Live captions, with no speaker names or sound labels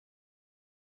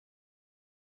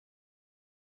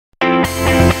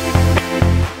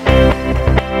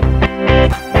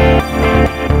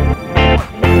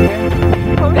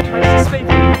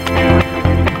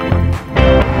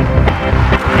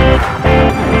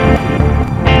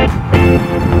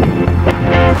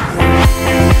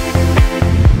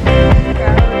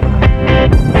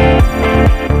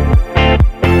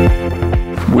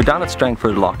down at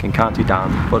Strangford Lock in County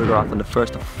Down, photographing the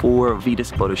first of 4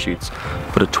 Vitus photo shoots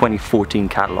for the 2014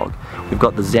 catalogue. We've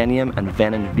got the Xenium and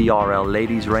Venom VRL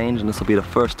ladies range, and this will be the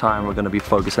first time we're going to be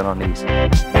focusing on these.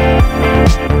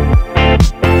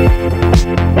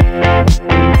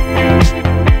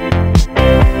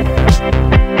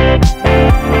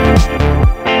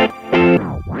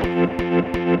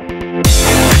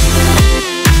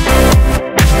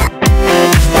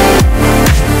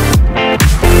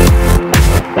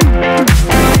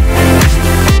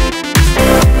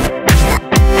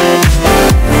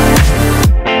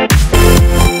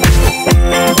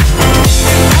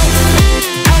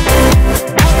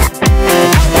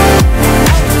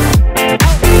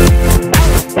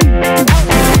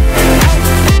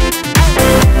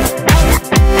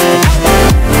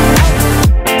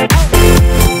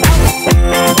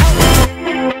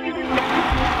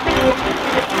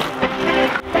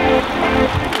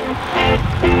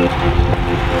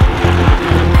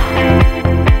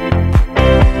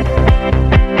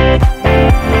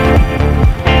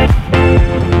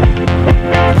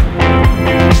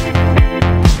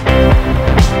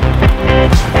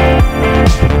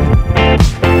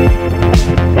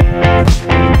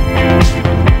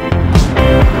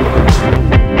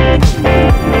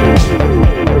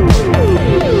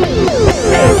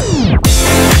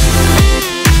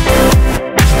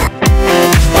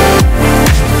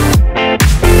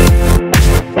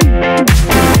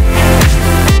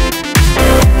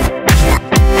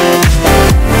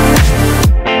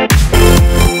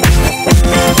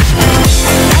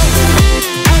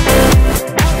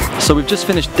 So we've just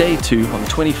finished day 2 on the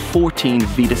 2014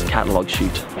 Vitus Catalogue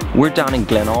shoot. We're down in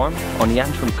Glenarm on the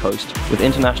Antrim coast with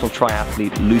international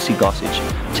triathlete Lucy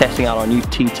Gossage, testing out our new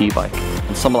TT bike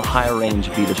and some of the higher range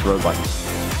Vitus road bikes.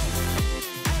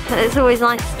 It's always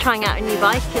nice trying out a new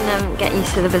bike and get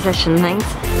used to the position and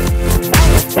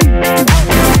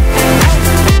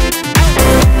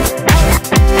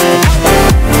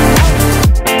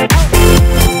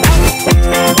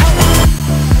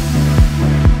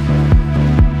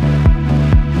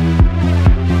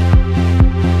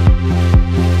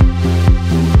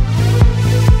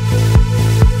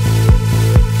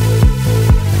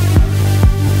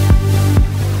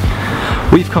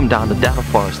We've come down to Data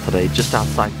Forest today, just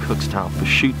outside Cookstown, for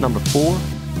shoot number 4.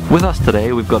 With us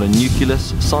today we've got a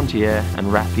Nucleus, Sentier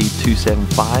and Rapide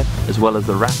 275, as well as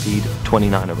the Rapide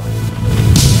 29er bike.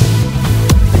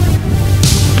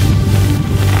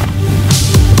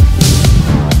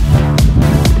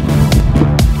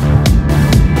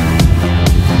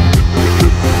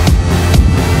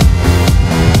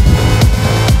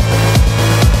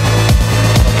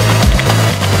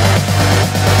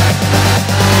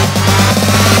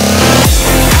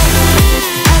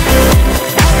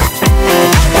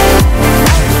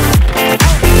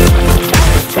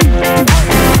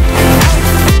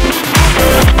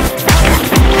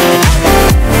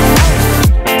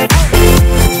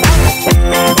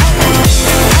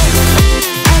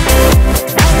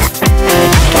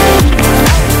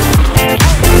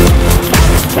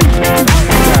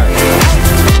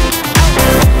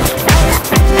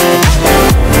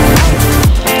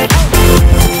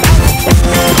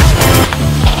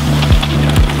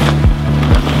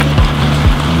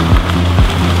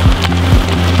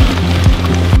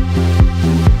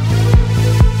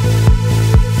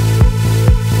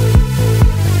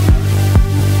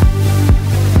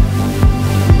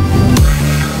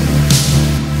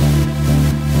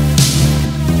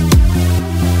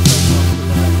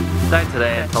 Down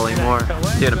today in Tullymore,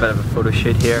 doing a bit of a photo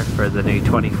shoot here for the new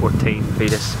 2014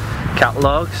 Vitus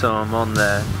Catalogue. So I'm on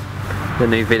the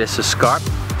new Vitus Escarp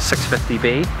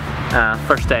 650B,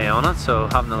 first day on it, so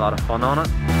having a lot of fun on it.